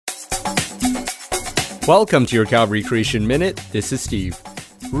Welcome to your Calvary Creation Minute. This is Steve.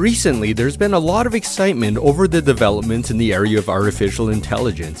 Recently, there's been a lot of excitement over the developments in the area of artificial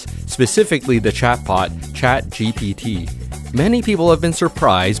intelligence, specifically the chatbot ChatGPT. Many people have been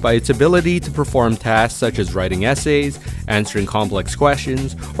surprised by its ability to perform tasks such as writing essays, answering complex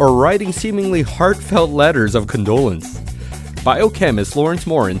questions, or writing seemingly heartfelt letters of condolence. Biochemist Lawrence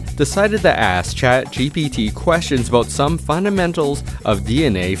Morin decided to ask ChatGPT questions about some fundamentals of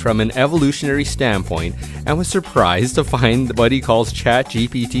DNA from an evolutionary standpoint and was surprised to find what he calls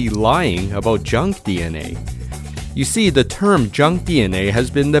ChatGPT lying about junk DNA. You see, the term junk DNA has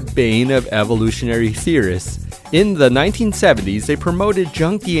been the bane of evolutionary theorists. In the 1970s, they promoted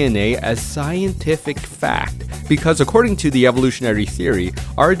junk DNA as scientific fact because, according to the evolutionary theory,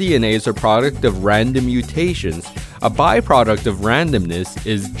 our DNA is a product of random mutations. A byproduct of randomness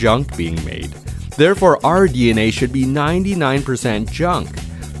is junk being made. Therefore, our DNA should be 99% junk.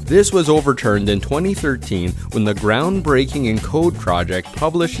 This was overturned in 2013 when the groundbreaking ENCODE project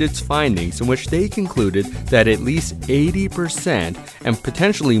published its findings, in which they concluded that at least 80% and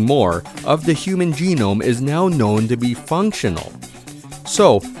potentially more of the human genome is now known to be functional.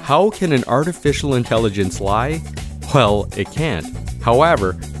 So, how can an artificial intelligence lie? Well, it can't.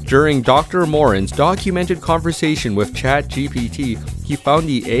 However, during Dr. Morin's documented conversation with ChatGPT, he found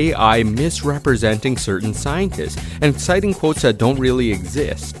the AI misrepresenting certain scientists and citing quotes that don't really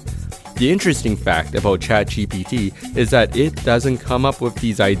exist. The interesting fact about ChatGPT is that it doesn't come up with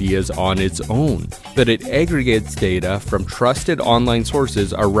these ideas on its own, but it aggregates data from trusted online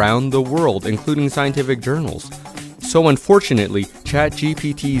sources around the world, including scientific journals. So unfortunately,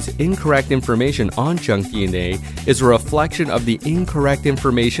 ChatGPT's incorrect information on junk DNA is a reflection of the incorrect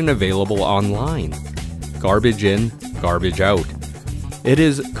information available online. Garbage in, garbage out. It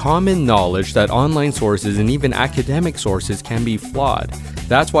is common knowledge that online sources and even academic sources can be flawed.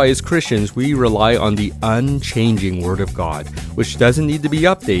 That's why as Christians we rely on the unchanging Word of God, which doesn't need to be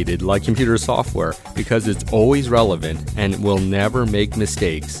updated like computer software because it's always relevant and will never make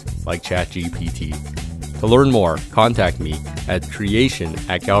mistakes like ChatGPT. To learn more, contact me at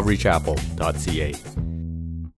creation@calvarychapel.ca.